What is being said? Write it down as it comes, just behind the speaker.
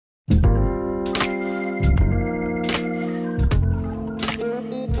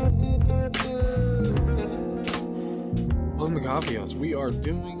Coffee House. We are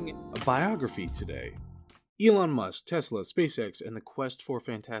doing a biography today. Elon Musk, Tesla, SpaceX, and the quest for a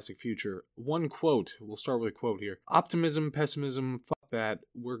fantastic future. One quote, we'll start with a quote here. Optimism, pessimism, fuck that,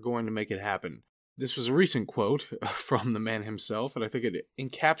 we're going to make it happen. This was a recent quote from the man himself, and I think it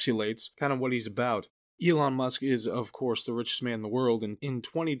encapsulates kind of what he's about. Elon Musk is, of course, the richest man in the world, and in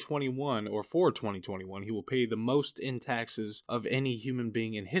 2021, or for 2021, he will pay the most in taxes of any human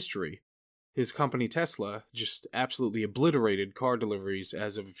being in history. His company Tesla just absolutely obliterated car deliveries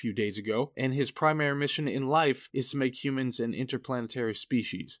as of a few days ago, and his primary mission in life is to make humans an interplanetary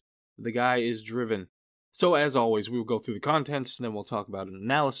species. The guy is driven. So as always, we will go through the contents, and then we'll talk about an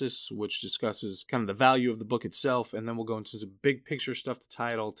analysis, which discusses kind of the value of the book itself, and then we'll go into some big picture stuff to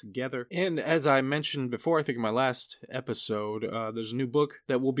tie it all together. And as I mentioned before, I think in my last episode, there's a new book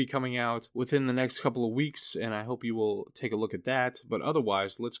that will be coming out within the next couple of weeks, and I hope you will take a look at that. But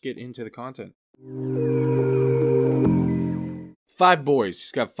otherwise, let's get into the content. 5 boys.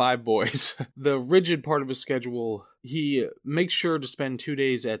 He's got 5 boys. The rigid part of his schedule, he makes sure to spend 2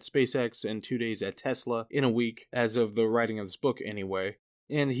 days at SpaceX and 2 days at Tesla in a week, as of the writing of this book anyway.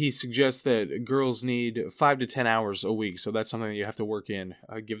 And he suggests that girls need 5 to 10 hours a week, so that's something that you have to work in.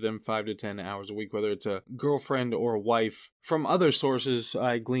 Give them 5 to 10 hours a week, whether it's a girlfriend or a wife. From other sources,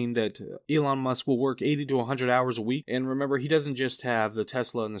 I gleaned that Elon Musk will work 80 to 100 hours a week. And remember, he doesn't just have the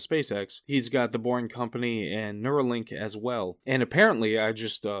Tesla and the SpaceX. He's got the Boring Company and Neuralink as well. And apparently, I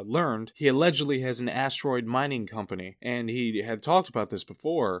just learned, he allegedly has an asteroid mining company. And he had talked about this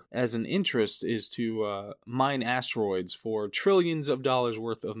before, as an interest is to mine asteroids for trillions of dollars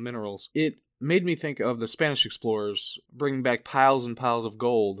worth of minerals. It made me think of the Spanish explorers bringing back piles and piles of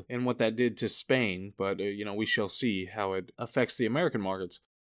gold and what that did to Spain, but we shall see how it affects the American markets.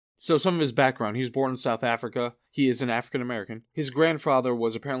 So some of his background: he was born in South Africa. He is an African American. His grandfather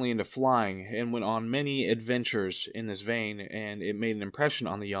was apparently into flying and went on many adventures in this vein, and it made an impression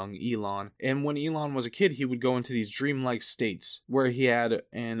on the young Elon. And when Elon was a kid, he would go into these dreamlike states where he had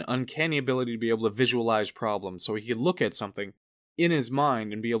an uncanny ability to be able to visualize problems, so he could look at something in his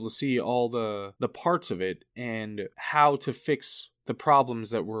mind and be able to see all the parts of it and how to fix the problems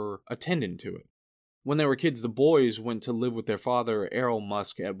that were attendant to it. When they were kids, the boys went to live with their father, Elon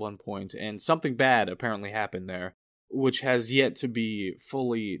Musk, at one point, and something bad apparently happened there, which has yet to be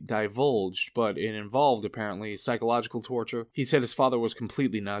fully divulged, but it involved, apparently, psychological torture. He said his father was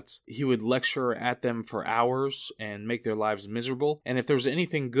completely nuts. He would lecture at them for hours and make their lives miserable, and if there was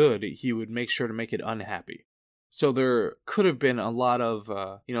anything good, he would make sure to make it unhappy. So there could have been a lot of,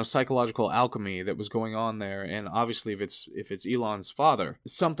 psychological alchemy that was going on there, and obviously if it's Elon's father,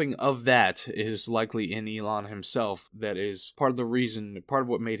 something of that is likely in Elon himself that is part of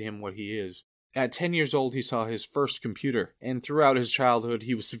what made him what he is. At 10 years old, he saw his first computer, and throughout his childhood,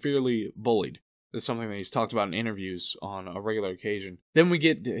 he was severely bullied. That's something that he's talked about in interviews on a regular occasion. Then we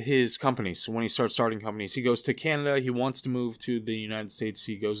get his companies. When he starts starting companies, he goes to Canada. He wants to move to the United States.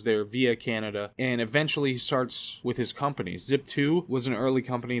 He goes there via Canada. And eventually he starts with his companies. Zip2 was an early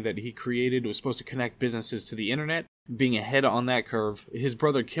company that he created. It was supposed to connect businesses to the internet, being ahead on that curve. His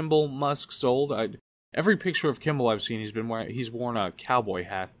brother Kimball Musk sold. Every picture of Kimball I've seen, he's worn a cowboy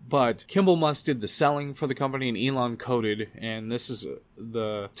hat. But Kimball Musk did the selling for the company, and Elon coded, and this is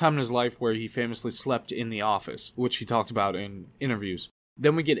the time in his life where he famously slept in the office, which he talked about in interviews.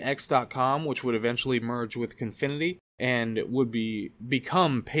 Then we get X.com, which would eventually merge with Confinity, and would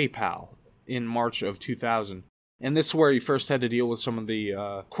become PayPal in March of 2000. And this is where he first had to deal with some of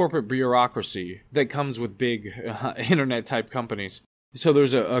the corporate bureaucracy that comes with big internet-type companies. So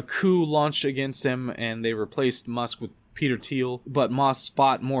there's a coup launched against him, and they replaced Musk with Peter Thiel, but Musk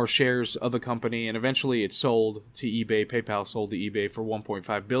bought more shares of the company, and eventually it sold to eBay. PayPal sold to eBay for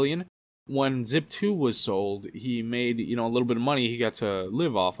 $1.5 billion. When Zip2 was sold, he made a little bit of money he got to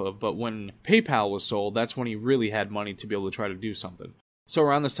live off of, but when PayPal was sold, that's when he really had money to be able to try to do something. So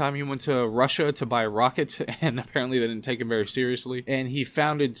around this time, he went to Russia to buy a rocket, and apparently they didn't take him very seriously, and he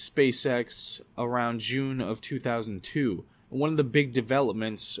founded SpaceX around June of 2002. One of the big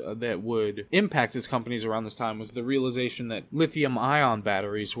developments that would impact his companies around this time was the realization that lithium-ion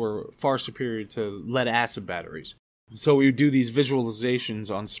batteries were far superior to lead-acid batteries. So we would do these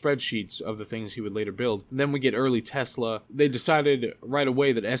visualizations on spreadsheets of the things he would later build. And then we get early Tesla. They decided right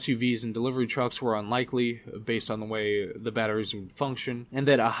away that SUVs and delivery trucks were unlikely based on the way the batteries would function, and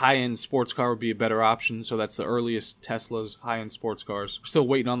that a high-end sports car would be a better option. So that's the earliest Teslas, high-end sports cars. We're still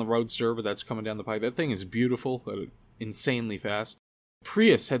waiting on the Roadster, but that's coming down the pipe. That thing is beautiful. Insanely fast.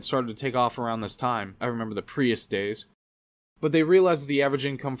 Prius had started to take off around this time. I remember the Prius days. But they realized the average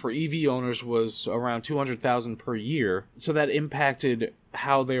income for EV owners was around $200,000 per year, so that impacted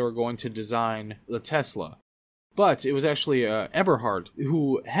how they were going to design the Tesla. But it was actually Eberhard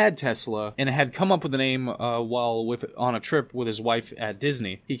who had Tesla and had come up with the name while on a trip with his wife at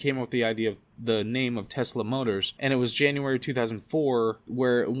Disney. He came up with the idea of the name of Tesla Motors, and it was January 2004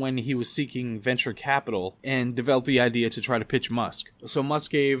 when he was seeking venture capital and developed the idea to try to pitch Musk. So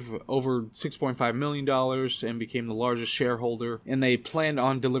Musk gave over $6.5 million and became the largest shareholder, and they planned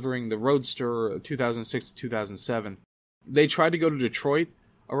on delivering the Roadster 2006 to 2007. They tried to go to Detroit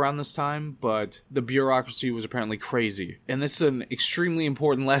around this time, but the bureaucracy was apparently crazy. And this is an extremely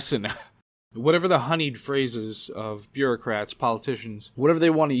important lesson. Whatever the honeyed phrases of bureaucrats, politicians, whatever they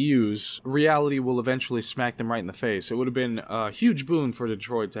want to use, reality will eventually smack them right in the face. It would have been a huge boon for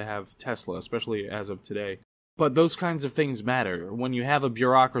Detroit to have Tesla, especially as of today. But those kinds of things matter. When you have a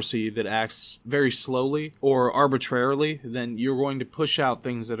bureaucracy that acts very slowly or arbitrarily, then you're going to push out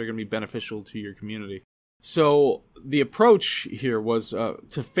things that are going to be beneficial to your community. So the approach here was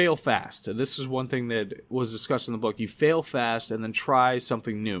to fail fast. This is one thing that was discussed in the book. You fail fast and then try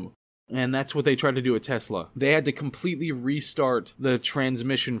something new. And that's what they tried to do at Tesla. They had to completely restart the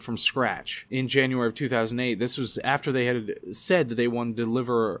transmission from scratch in January of 2008. This was after they had said that they wanted to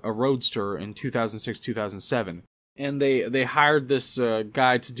deliver a Roadster in 2006-2007. And they hired this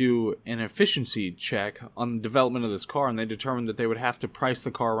guy to do an efficiency check on the development of this car, and they determined that they would have to price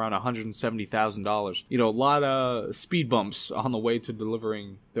the car around $170,000. You know, a lot of speed bumps on the way to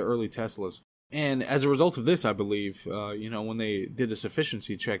delivering the early Teslas. And as a result of this, I believe, when they did this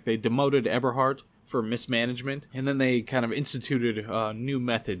efficiency check, they demoted Eberhard for mismanagement, and then they kind of instituted new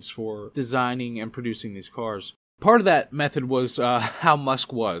methods for designing and producing these cars. Part of that method was how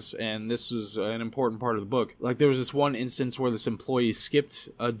Musk was, and this was an important part of the book. Like, there was this one instance where this employee skipped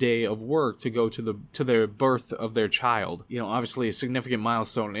a day of work to go to the birth of their child. You know, obviously a significant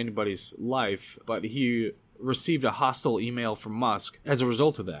milestone in anybody's life, but he received a hostile email from Musk as a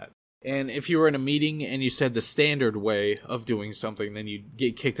result of that. And if you were in a meeting and you said the standard way of doing something, then you'd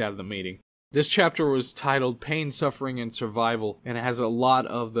get kicked out of the meeting. This chapter was titled Pain, Suffering, and Survival, and it has a lot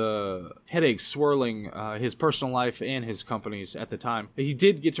of the headaches swirling his personal life and his companies at the time. He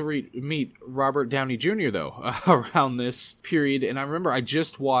did get to meet Robert Downey Jr., though, around this period, and I remember I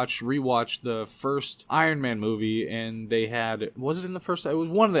just rewatched the first Iron Man movie, and they had, was it in the first? It was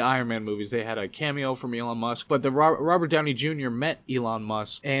one of the Iron Man movies. They had a cameo from Elon Musk, but the Robert Downey Jr. met Elon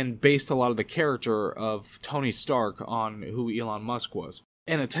Musk and based a lot of the character of Tony Stark on who Elon Musk was.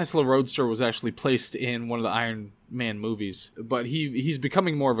 And a Tesla Roadster was actually placed in one of the Iron Man movies. But he's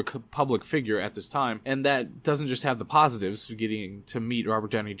becoming more of a public figure at this time. And that doesn't just have the positives of getting to meet Robert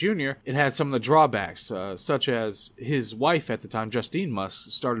Downey Jr. It has some of the drawbacks, such as his wife at the time, Justine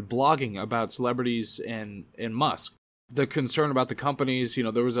Musk, started blogging about celebrities and Musk. The concern about the companies,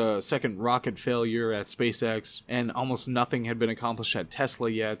 there was a second rocket failure at SpaceX, and almost nothing had been accomplished at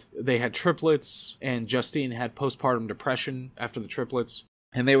Tesla yet. They had triplets, and Justine had postpartum depression after the triplets.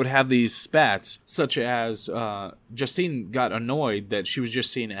 And they would have these spats, such as Justine got annoyed that she was just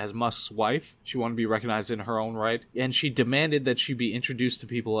seen as Musk's wife. She wanted to be recognized in her own right. And she demanded that she be introduced to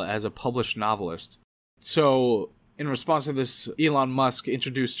people as a published novelist. So, in response to this, Elon Musk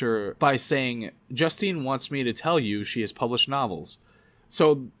introduced her by saying, "Justine wants me to tell you she has published novels."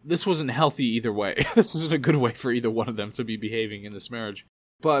 So, this wasn't healthy either way. This wasn't a good way for either one of them to be behaving in this marriage.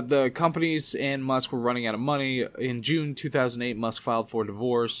 But the companies and Musk were running out of money. In June 2008, Musk filed for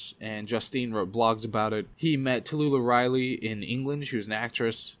divorce, and Justine wrote blogs about it. He met Tallulah Riley in England. She was an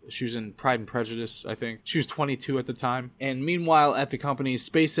actress. She was in Pride and Prejudice, I think. She was 22 at the time. And meanwhile, at the company,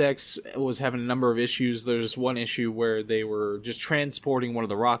 SpaceX was having a number of issues. There's one issue where they were just transporting one of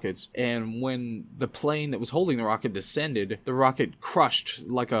the rockets, and when the plane that was holding the rocket descended, the rocket crushed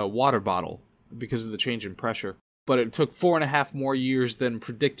like a water bottle because of the change in pressure. But it took 4.5 more years than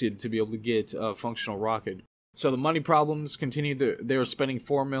predicted to be able to get a functional rocket. So the money problems continued. They were spending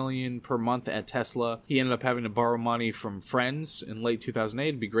 $4 million per month at Tesla. He ended up having to borrow money from friends in late 2008.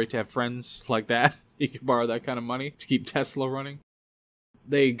 It'd be great to have friends like that. You could borrow that kind of money to keep Tesla running.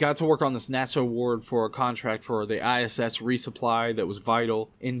 They got to work on this NASA award for a contract for the ISS resupply that was vital.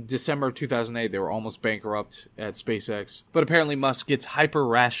 In December of 2008, they were almost bankrupt at SpaceX. But apparently Musk gets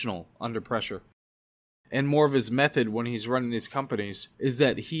hyper-rational under pressure. And more of his method when he's running these companies is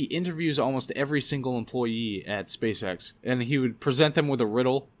that he interviews almost every single employee at SpaceX. And he would present them with a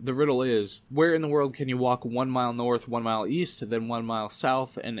riddle. The riddle is, where in the world can you walk 1 mile north, 1 mile east, then 1 mile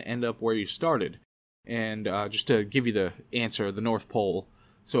south, and end up where you started? And just to give you the answer, the North Pole.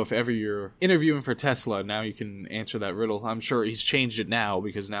 So if ever you're interviewing for Tesla, now you can answer that riddle. I'm sure he's changed it now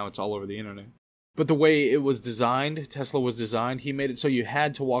because now it's all over the internet. But the way it was designed, Tesla was designed, he made it so you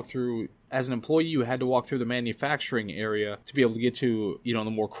had to walk through, as an employee, you had to walk through the manufacturing area to be able to get to, the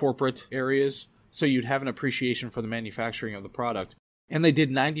more corporate areas. so you'd have an appreciation for the manufacturing of the product. And they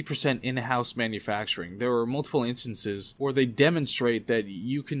did 90% in-house manufacturing. There were multiple instances where they demonstrate that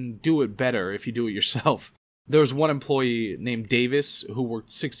you can do it better if you do it yourself. There was one employee named Davis who worked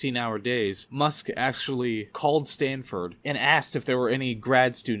 16-hour days. Musk actually called Stanford and asked if there were any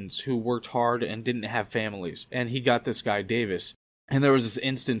grad students who worked hard and didn't have families. And he got this guy, Davis. And there was this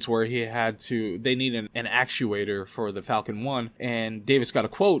instance where they needed an actuator for the Falcon 1, and Davis got a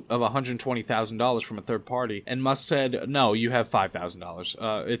quote of $120,000 from a third party, and Musk said, no, you have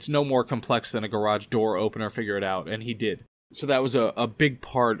 $5,000. It's no more complex than a garage door opener, figure it out, and he did. So that was a big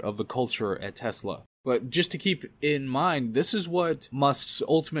part of the culture at Tesla. But just to keep in mind, this is what Musk's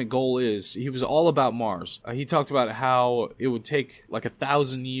ultimate goal is. He was all about Mars. He talked about how it would take like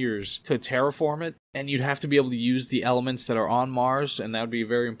 1,000 years to terraform it, and you'd have to be able to use the elements that are on Mars, and that would be a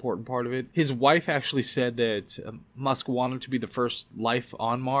very important part of it. His wife actually said that Musk wanted to be the first life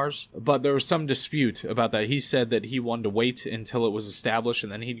on Mars, but there was some dispute about that. He said that he wanted to wait until it was established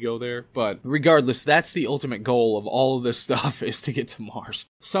and then he'd go there. But regardless, that's the ultimate goal of all of this stuff, is to get to Mars.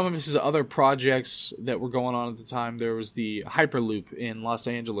 Some of his other projects that were going on at the time, there was the Hyperloop in Los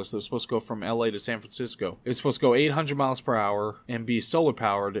Angeles that was supposed to go from LA to San Francisco. It was supposed to go 800 miles per hour and be solar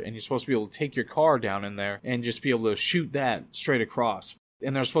powered, and you're supposed to be able to take your car down in there and just be able to shoot that straight across.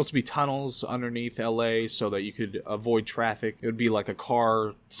 And there's supposed to be tunnels underneath LA so that you could avoid traffic. It would be like a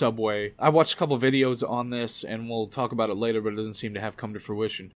car subway. I watched a couple of videos on this, and we'll talk about it later, but it doesn't seem to have come to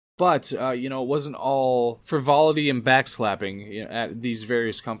fruition. But, it wasn't all frivolity and backslapping at these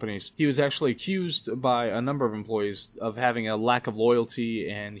various companies. He was actually accused by a number of employees of having a lack of loyalty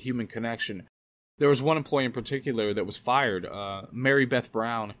and human connection. There was one employee in particular that was fired, Mary Beth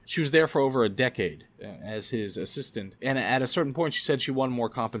Brown. She was there for over a decade as his assistant, and at a certain point she said she wanted more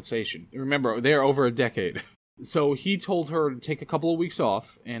compensation. Remember, they're over a decade. So he told her to take a couple of weeks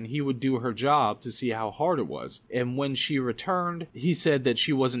off, and he would do her job to see how hard it was. And when she returned, he said that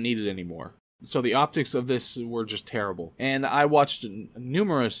she wasn't needed anymore. So the optics of this were just terrible. And I watched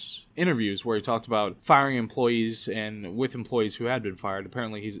numerous interviews where he talked about firing employees and with employees who had been fired.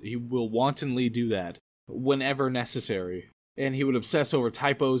 Apparently he will wantonly do that whenever necessary. And he would obsess over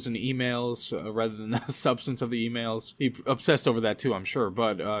typos in emails rather than the substance of the emails. He obsessed over that too, I'm sure.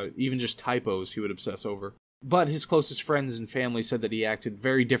 But even just typos he would obsess over. But his closest friends and family said that he acted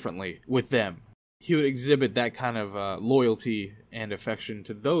very differently with them. He would exhibit that kind of loyalty and affection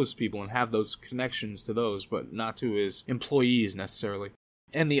to those people and have those connections to those, but not to his employees necessarily.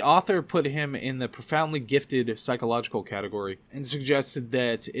 And the author put him in the profoundly gifted psychological category and suggested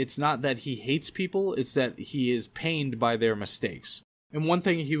that it's not that he hates people, it's that he is pained by their mistakes. And one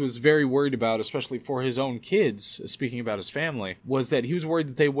thing he was very worried about, especially for his own kids, speaking about his family, was that he was worried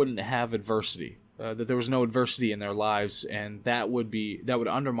that they wouldn't have adversity. That there was no adversity in their lives, and that would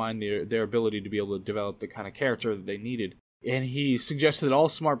undermine their ability to be able to develop the kind of character that they needed. And he suggested that all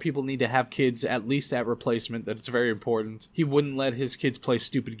smart people need to have kids at least at replacement, that it's very important. He wouldn't let his kids play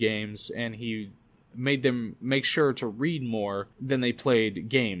stupid games, and he made them make sure to read more than they played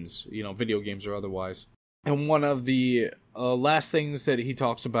games, video games or otherwise. And one of the last things that he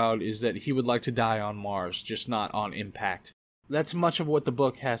talks about is that he would like to die on Mars, just not on impact. That's much of what the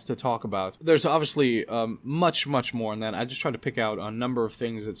book has to talk about. There's obviously much, much more than that. I just tried to pick out a number of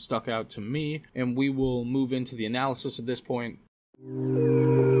things that stuck out to me, and we will move into the analysis at this point.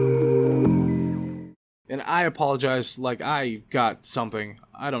 And I apologize, I got something.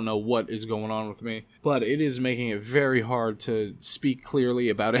 I don't know what is going on with me, but it is making it very hard to speak clearly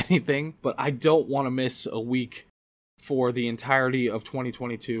about anything, but I don't want to miss a week for the entirety of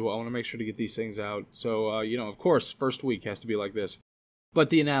 2022. I want to make sure to get these things out. So, of course, first week has to be like this.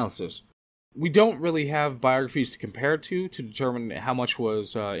 But the analysis. We don't really have biographies to compare it to determine how much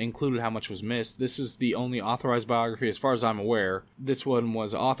was included, how much was missed. This is the only authorized biography as far as I'm aware. This one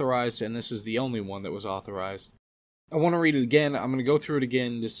was authorized, and this is the only one that was authorized. I want to read it again. I'm going to go through it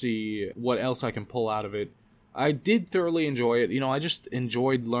again to see what else I can pull out of it. I did thoroughly enjoy it. I just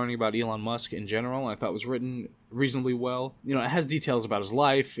enjoyed learning about Elon Musk in general. I thought it was written reasonably well. It has details about his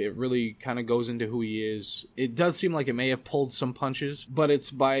life. It really kind of goes into who he is. It does seem like it may have pulled some punches, but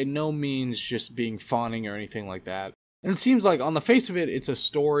it's by no means just being fawning or anything like that. And it seems like on the face of it, it's a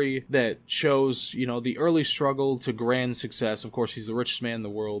story that shows, the early struggle to grand success. Of course, he's the richest man in the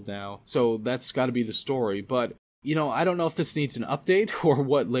world now, so that's got to be the story. But You know, I don't know if this needs an update or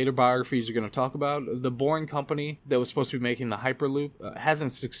what later biographies are going to talk about. The Boring Company that was supposed to be making the Hyperloop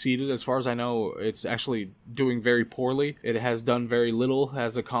hasn't succeeded. As far as I know, it's actually doing very poorly. It has done very little,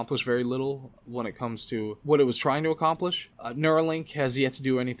 has accomplished very little when it comes to what it was trying to accomplish. Neuralink has yet to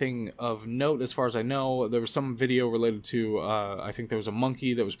do anything of note as far as I know. There was some video related to, I think there was a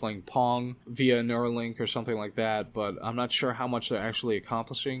monkey that was playing Pong via Neuralink or something like that, but I'm not sure how much they're actually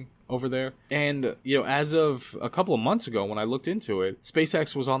accomplishing over there. And, you know, as of a couple of months ago when I looked into it,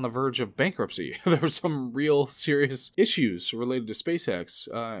 SpaceX was on the verge of bankruptcy. There were some real serious issues related to SpaceX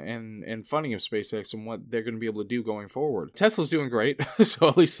and funding of SpaceX and what they're going to be able to do going forward. Tesla's doing great, so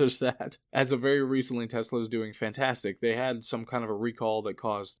at least there's that. As of very recently, Tesla is doing fantastic. They had some kind of a recall that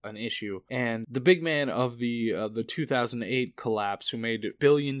caused an issue, and the big man of the 2008 collapse, who made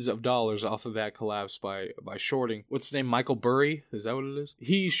billions of dollars off of that collapse by shorting, what's his name, Michael Burry? Is that what it is?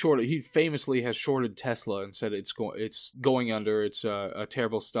 He famously has shorted Tesla and said it's going under, it's a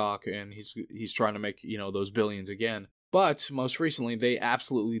terrible stock, and he's trying to make, you know, those billions again. But most recently, they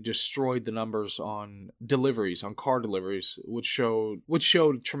absolutely destroyed the numbers on deliveries, on car deliveries, which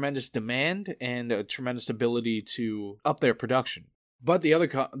showed tremendous demand and a tremendous ability to up their production. But the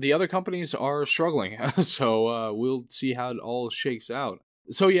other companies are struggling, so we'll see how it all shakes out.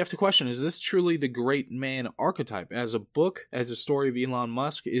 So you have to question, is this truly the great man archetype? As a book, as a story of Elon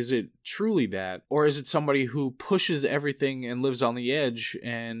Musk, is it truly that? Or is it somebody who pushes everything and lives on the edge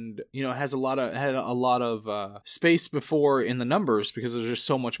and, you know, had a lot of space before in the numbers because there's just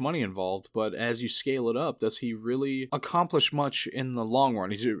so much money involved, but as you scale it up, does he really accomplish much in the long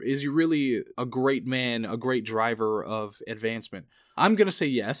run? Is he really a great man, a great driver of advancement? I'm going to say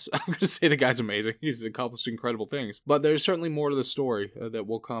yes. I'm going to say the guy's amazing. He's accomplished incredible things. But there's certainly more to the story that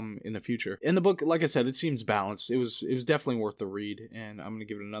will come in the future. In the book, like I said, it seems balanced. It was definitely worth the read, and I'm going to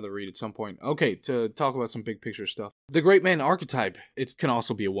give it another read at some point. Okay, to talk about some big picture stuff. The great man archetype, it can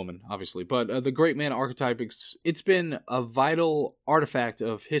also be a woman, obviously, but the great man archetype, it's been a vital artifact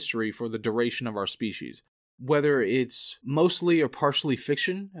of history for the duration of our species. Whether it's mostly or partially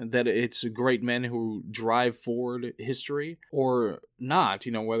fiction, that it's great men who drive forward history, or not,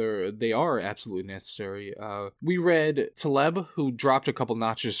 you know, whether they are absolutely necessary. We read Taleb, who dropped a couple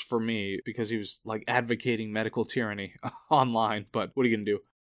notches for me because he was, like, advocating medical tyranny online, but what are you gonna do?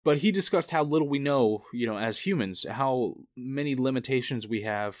 But he discussed how little we know, you know, as humans, how many limitations we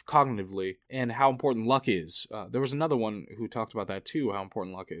have cognitively, and how important luck is. There was another one who talked about that too, how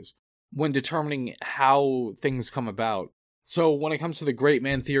important luck is when determining how things come about. So when it comes to the great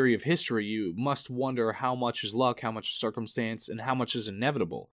man theory of history, you must wonder how much is luck, how much is circumstance, and how much is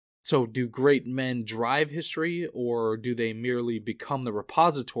inevitable. So do great men drive history, or do they merely become the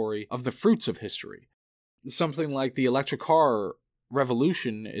repository of the fruits of history? Something like the electric car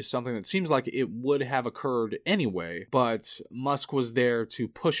revolution is something that seems like it would have occurred anyway, but Musk was there to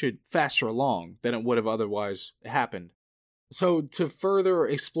push it faster along than it would have otherwise happened. So to further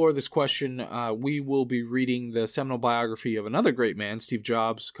explore this question, we will be reading the seminal biography of another great man, Steve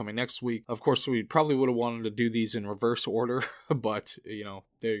Jobs, coming next week. Of course, we probably would have wanted to do these in reverse order, but, you know,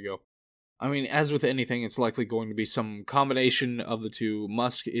 there you go. I mean, as with anything, it's likely going to be some combination of the two.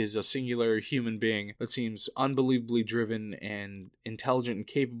 Musk is a singular human being that seems unbelievably driven and intelligent and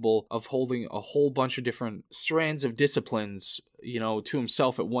capable of holding a whole bunch of different strands of disciplines, you know, to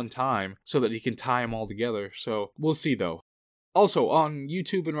himself at one time so that he can tie them all together. So we'll see, though. Also, on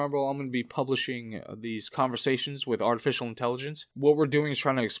YouTube and Rumble, I'm going to be publishing these conversations with artificial intelligence. What we're doing is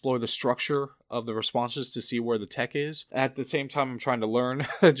trying to explore the structure of the responses to see where the tech is. At the same time, I'm trying to learn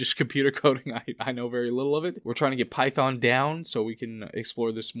just computer coding. I know very little of it. We're trying to get Python down so we can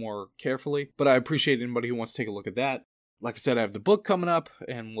explore this more carefully. But I appreciate anybody who wants to take a look at that. Like I said, I have the book coming up,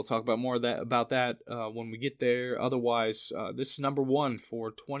 and we'll talk about more of that when we get there. Otherwise, this is number 1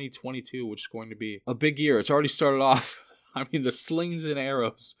 for 2022, which is going to be a big year. It's already started off. I mean, the slings and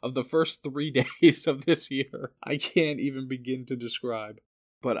arrows of the first 3 days of this year, I can't even begin to describe.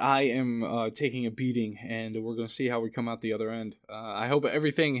 But I am taking a beating, and we're going to see how we come out the other end. I hope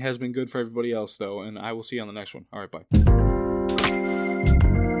everything has been good for everybody else, though, and I will see you on the next one. All right, bye.